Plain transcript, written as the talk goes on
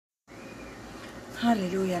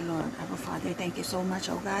Hallelujah, Lord. Our Father, thank you so much,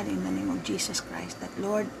 oh God, in the name of Jesus Christ, that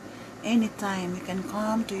Lord, anytime we can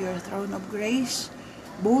come to your throne of grace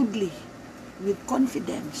boldly, with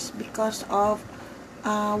confidence, because of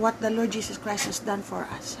what the Lord Jesus Christ has done for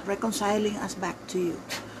us, reconciling us back to you.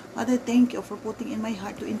 Father, thank you for putting in my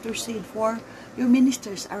heart to intercede for your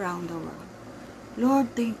ministers around the world.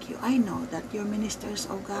 Lord, thank you. I know that your ministers,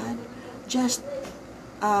 oh God, just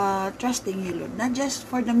trusting you, Lord. Not just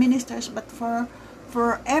for the ministers, but for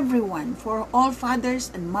everyone, for all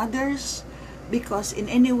fathers and mothers, because in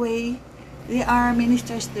any way, they are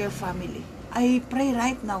ministers to their family. I pray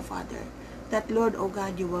right now, Father, that Lord, oh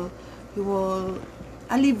God, you will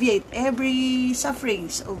alleviate every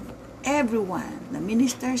sufferings of everyone, the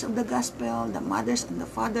ministers of the gospel, the mothers and the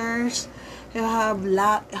fathers who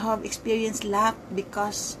have experienced lack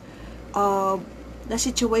because of the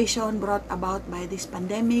situation brought about by this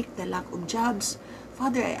pandemic, the lack of jobs.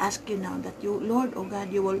 Father, I ask you now that you, Lord, oh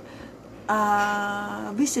God, you will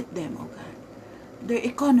visit them, oh God. Their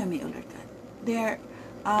economy, oh Lord God.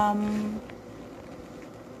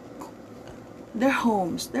 Their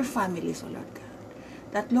homes, their families, oh Lord God.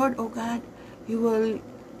 That, Lord, oh God, you will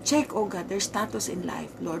check, oh God, their status in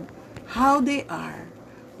life, Lord. How they are,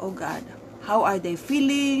 oh God. How are they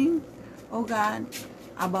feeling, oh God,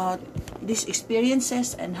 about these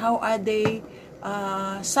experiences, and how are they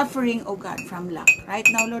suffering, oh God, from lack. Right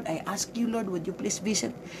now, Lord, I ask you, Lord, would you please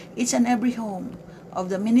visit each and every home of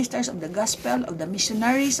the ministers of the gospel, of the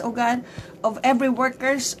missionaries, oh God, of every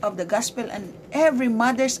workers of the gospel, and every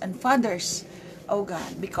mothers and fathers, oh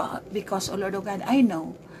God, because oh Lord, oh God, I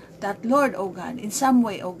know that, Lord, oh God, in some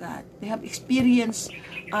way, oh God, they have experienced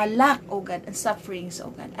lack, oh God, and sufferings, oh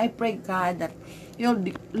God. I pray, God, that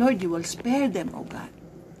Lord, you will spare them, oh God.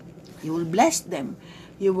 You will bless them.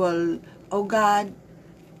 You will, oh God,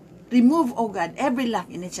 remove, oh God, every lack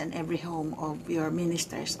in each and every home of your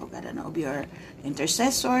ministers, oh God, and of your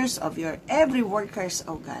intercessors, of your every workers,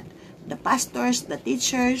 oh God, the pastors, the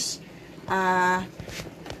teachers,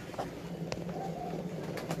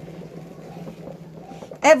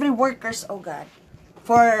 every workers, oh God,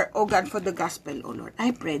 for the gospel, oh Lord. I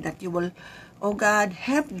pray that you will, oh God,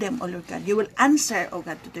 help them, oh Lord God. You will answer, oh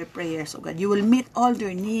God, to their prayers, oh God. You will meet all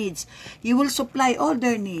their needs. You will supply all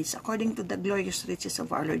their needs according to the glorious riches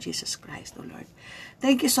of our Lord Jesus Christ, oh Lord.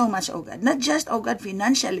 Thank you so much, oh God. Not just, oh God,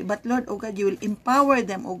 financially, but Lord, oh God, you will empower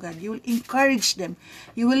them, oh God. You will encourage them.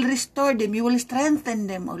 You will restore them. You will strengthen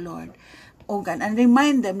them, oh Lord, oh God, and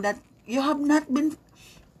remind them that you have not been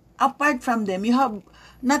apart from them. You have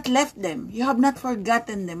not left them. You have not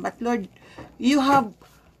forgotten them. But Lord, you have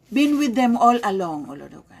been with them all along, O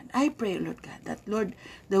Lord, O God. I pray, O Lord God, that Lord,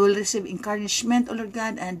 they will receive encouragement, O Lord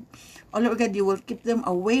God, and O Lord God, you will keep them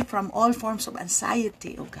away from all forms of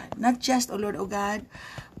anxiety, O God. Not just, O Lord, O God,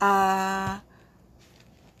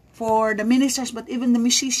 for the ministers, but even the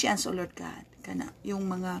musicians, O Lord God. Kana,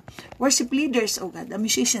 yung mga worship leaders, O God, the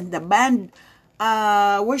musicians, the band,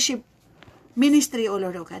 worship ministry, O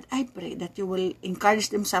Lord, O God, I pray that you will encourage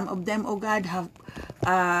them. Some of them, O God, have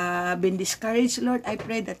been discouraged, Lord. I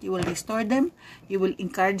pray that you will restore them. You will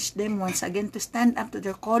encourage them once again to stand up to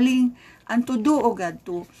their calling and to do, O God,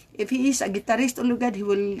 to, if he is a guitarist, O Lord God, he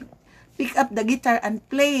will pick up the guitar and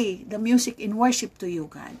play the music in worship to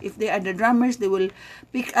you, God. If they are the drummers, they will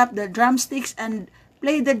pick up the drumsticks and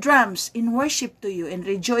play the drums in worship to you and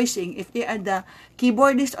rejoicing. If they are the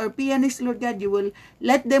keyboardists or pianists, Lord God, you will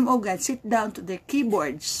let them, oh God, sit down to their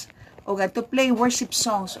keyboards, oh God, to play worship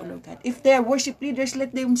songs, oh Lord God. If they are worship leaders,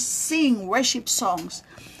 let them sing worship songs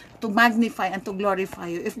to magnify and to glorify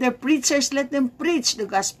you. If they're preachers, let them preach the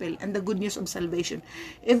gospel and the good news of salvation.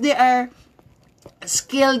 If they are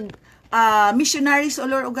skilled missionaries, oh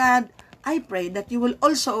Lord, oh God, I pray that you will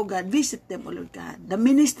also, oh God, visit them, oh Lord God. The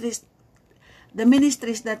ministries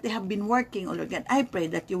that they have been working, oh Lord God, I pray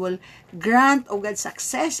that you will grant, oh God,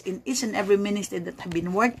 success in each and every ministry that have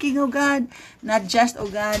been working, oh God, not just, oh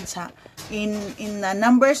God, in the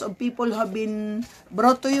numbers of people who have been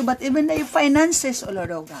brought to you, but even the finances, oh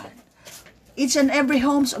Lord, oh God. Each and every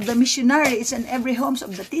homes of the missionary, each and every homes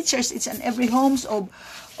of the teachers, each and every homes of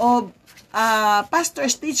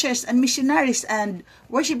pastors, teachers, and missionaries, and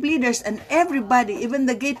worship leaders, and everybody, even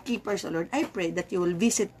the gatekeepers, oh Lord, I pray that you will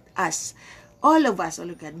visit us. All of us, oh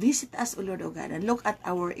Lord God, visit us, oh Lord, oh God, and look at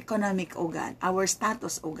our economic, oh God, our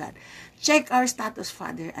status, oh God. Check our status,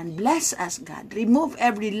 Father, and bless us, God. Remove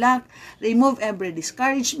every lack, remove every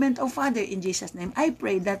discouragement, oh Father, in Jesus' name. I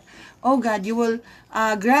pray that, oh God, you will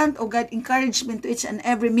grant, oh God, encouragement to each and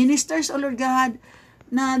every ministers, oh Lord God,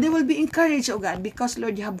 na they will be encouraged, oh God, because,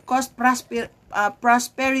 Lord, you have caused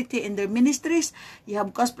prosperity in their ministries, you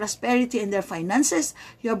have caused prosperity in their finances,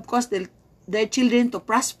 you have caused their children to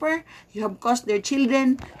prosper. You have caused their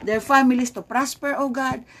children, their families to prosper, O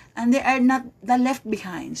God. And they are not the left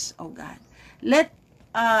behinds, O God. Let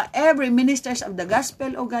every ministers of the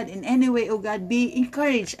gospel, O God, in any way, O God, be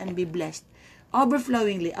encouraged and be blessed.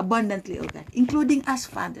 Overflowingly, abundantly, O God. Including us,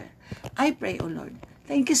 Father. I pray, O Lord.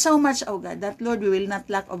 Thank you so much, O God, that, Lord, we will not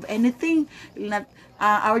lack of anything. We will not,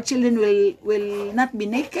 our children will not be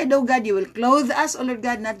naked, O God. You will clothe us, O Lord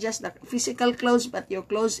God, not just the physical clothes, but your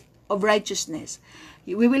clothes of righteousness.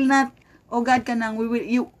 We will not, O God, we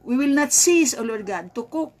will not cease, O Lord God, to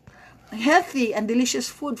cook healthy and delicious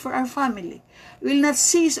food for our family. We will not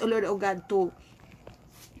cease, O Lord, O God, to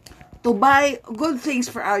buy good things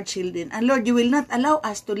for our children. And Lord, you will not allow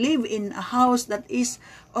us to live in a house that is,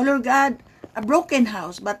 O Lord God, a broken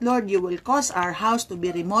house. But Lord, you will cause our house to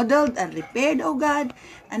be remodeled and repaired, O God.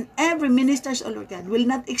 And every ministers, O Lord God, will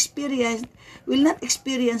not experience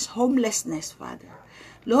homelessness, Father.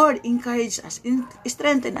 Lord, encourage us,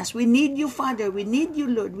 strengthen us. We need you, Father. We need you,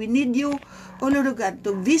 Lord. We need you, O Lord God,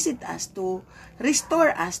 to visit us, to restore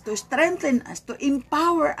us, to strengthen us, to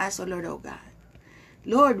empower us, O Lord, O God.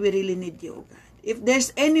 Lord, we really need you, O God. If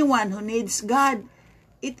there's anyone who needs God,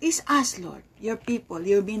 it is us, Lord, your people,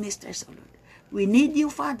 your ministers, O Lord. We need you,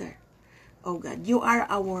 Father. O God, you are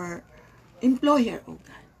our employer, O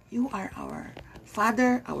God. You are our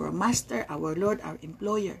Father, our Master, our Lord, our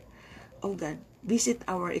employer. O God, visit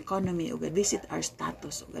our economy, O God. Visit our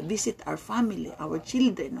status, O God. Visit our family, our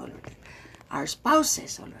children, O Lord. Our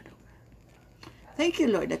spouses, O Lord. Thank you,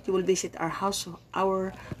 Lord, that you will visit our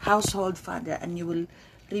household, Father, and you will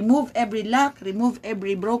remove every lack, remove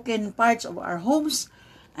every broken parts of our homes,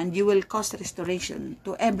 and you will cause restoration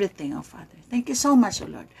to everything, oh Father. Thank you so much, oh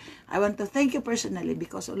Lord. I want to thank you personally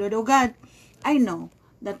because, oh Lord, oh God, I know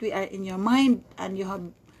that we are in your mind and you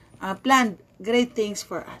have planned great things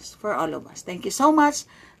for us, for all of us. Thank you so much.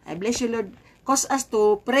 I bless you, Lord. Cause us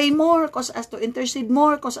to pray more, cause us to intercede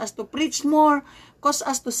more, cause us to preach more, cause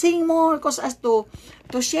us to sing more, cause us to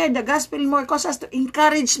share the gospel more, cause us to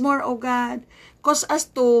encourage more, oh God. Cause us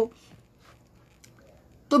to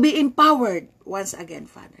be empowered once again,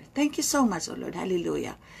 Father. Thank you so much, oh Lord.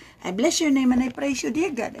 Hallelujah. I bless your name and I praise you,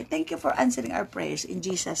 dear God. I thank you for answering our prayers. In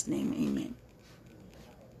Jesus' name, amen.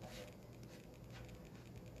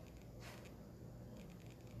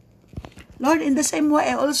 Lord, in the same way,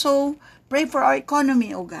 I also pray for our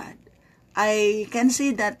economy, oh God. I can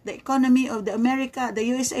see that the economy of the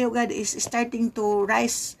USA, oh God, is starting to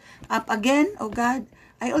rise up again, oh God.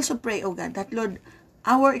 I also pray, oh God, that, Lord,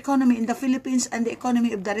 our economy in the Philippines and the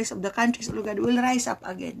economy of the rest of the countries, oh God, will rise up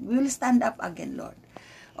again. We will stand up again, Lord.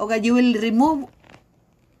 Oh God, you will remove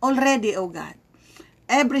already, oh God,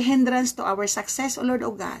 every hindrance to our success, oh Lord,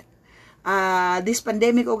 oh God. This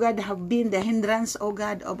pandemic, oh God, have been the hindrance, oh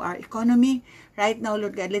God, of our economy. Right now,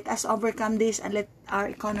 Lord God, let us overcome this and let our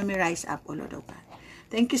economy rise up, oh Lord, oh God.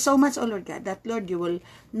 Thank you so much, oh Lord God, that, Lord, you will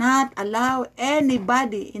not allow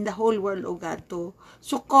anybody in the whole world, oh God, to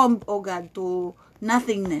succumb, oh God, to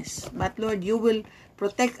nothingness. But, Lord, you will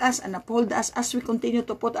protect us and uphold us as we continue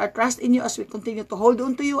to put our trust in you, as we continue to hold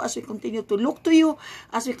on to you, as we continue to look to you,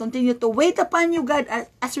 as we continue to wait upon you, God,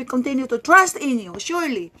 as we continue to trust in you.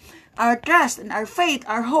 Surely, our trust and our faith,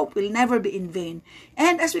 our hope will never be in vain.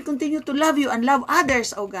 And as we continue to love you and love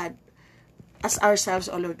others, oh God, as ourselves,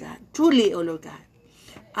 oh Lord God, truly, oh Lord God,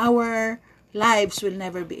 our lives will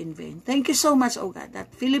never be in vain. Thank you so much, oh God,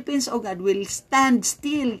 that Philippines, oh God, will stand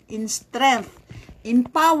still in strength, in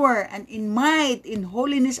power, and in might, in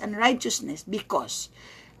holiness and righteousness, because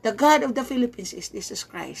the God of the Philippines is Jesus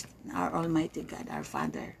Christ, our Almighty God, our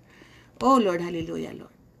Father. Oh Lord, hallelujah,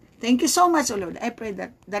 Lord. Thank you so much, oh Lord. I pray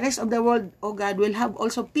that the rest of the world, oh God, will have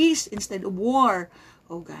also peace instead of war,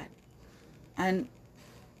 oh God. And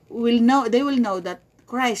they will know that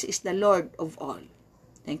Christ is the Lord of all.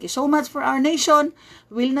 Thank you so much for our nation.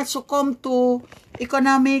 We will not succumb to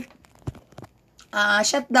economic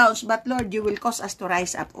shutdowns, but Lord, you will cause us to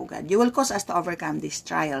rise up, oh God. You will cause us to overcome these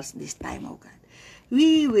trials this time, oh God.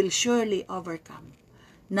 We will surely overcome.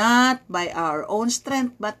 Not by our own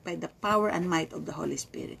strength, but by the power and might of the Holy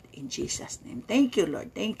Spirit. In Jesus' name. Thank you,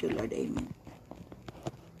 Lord. Thank you, Lord. Amen.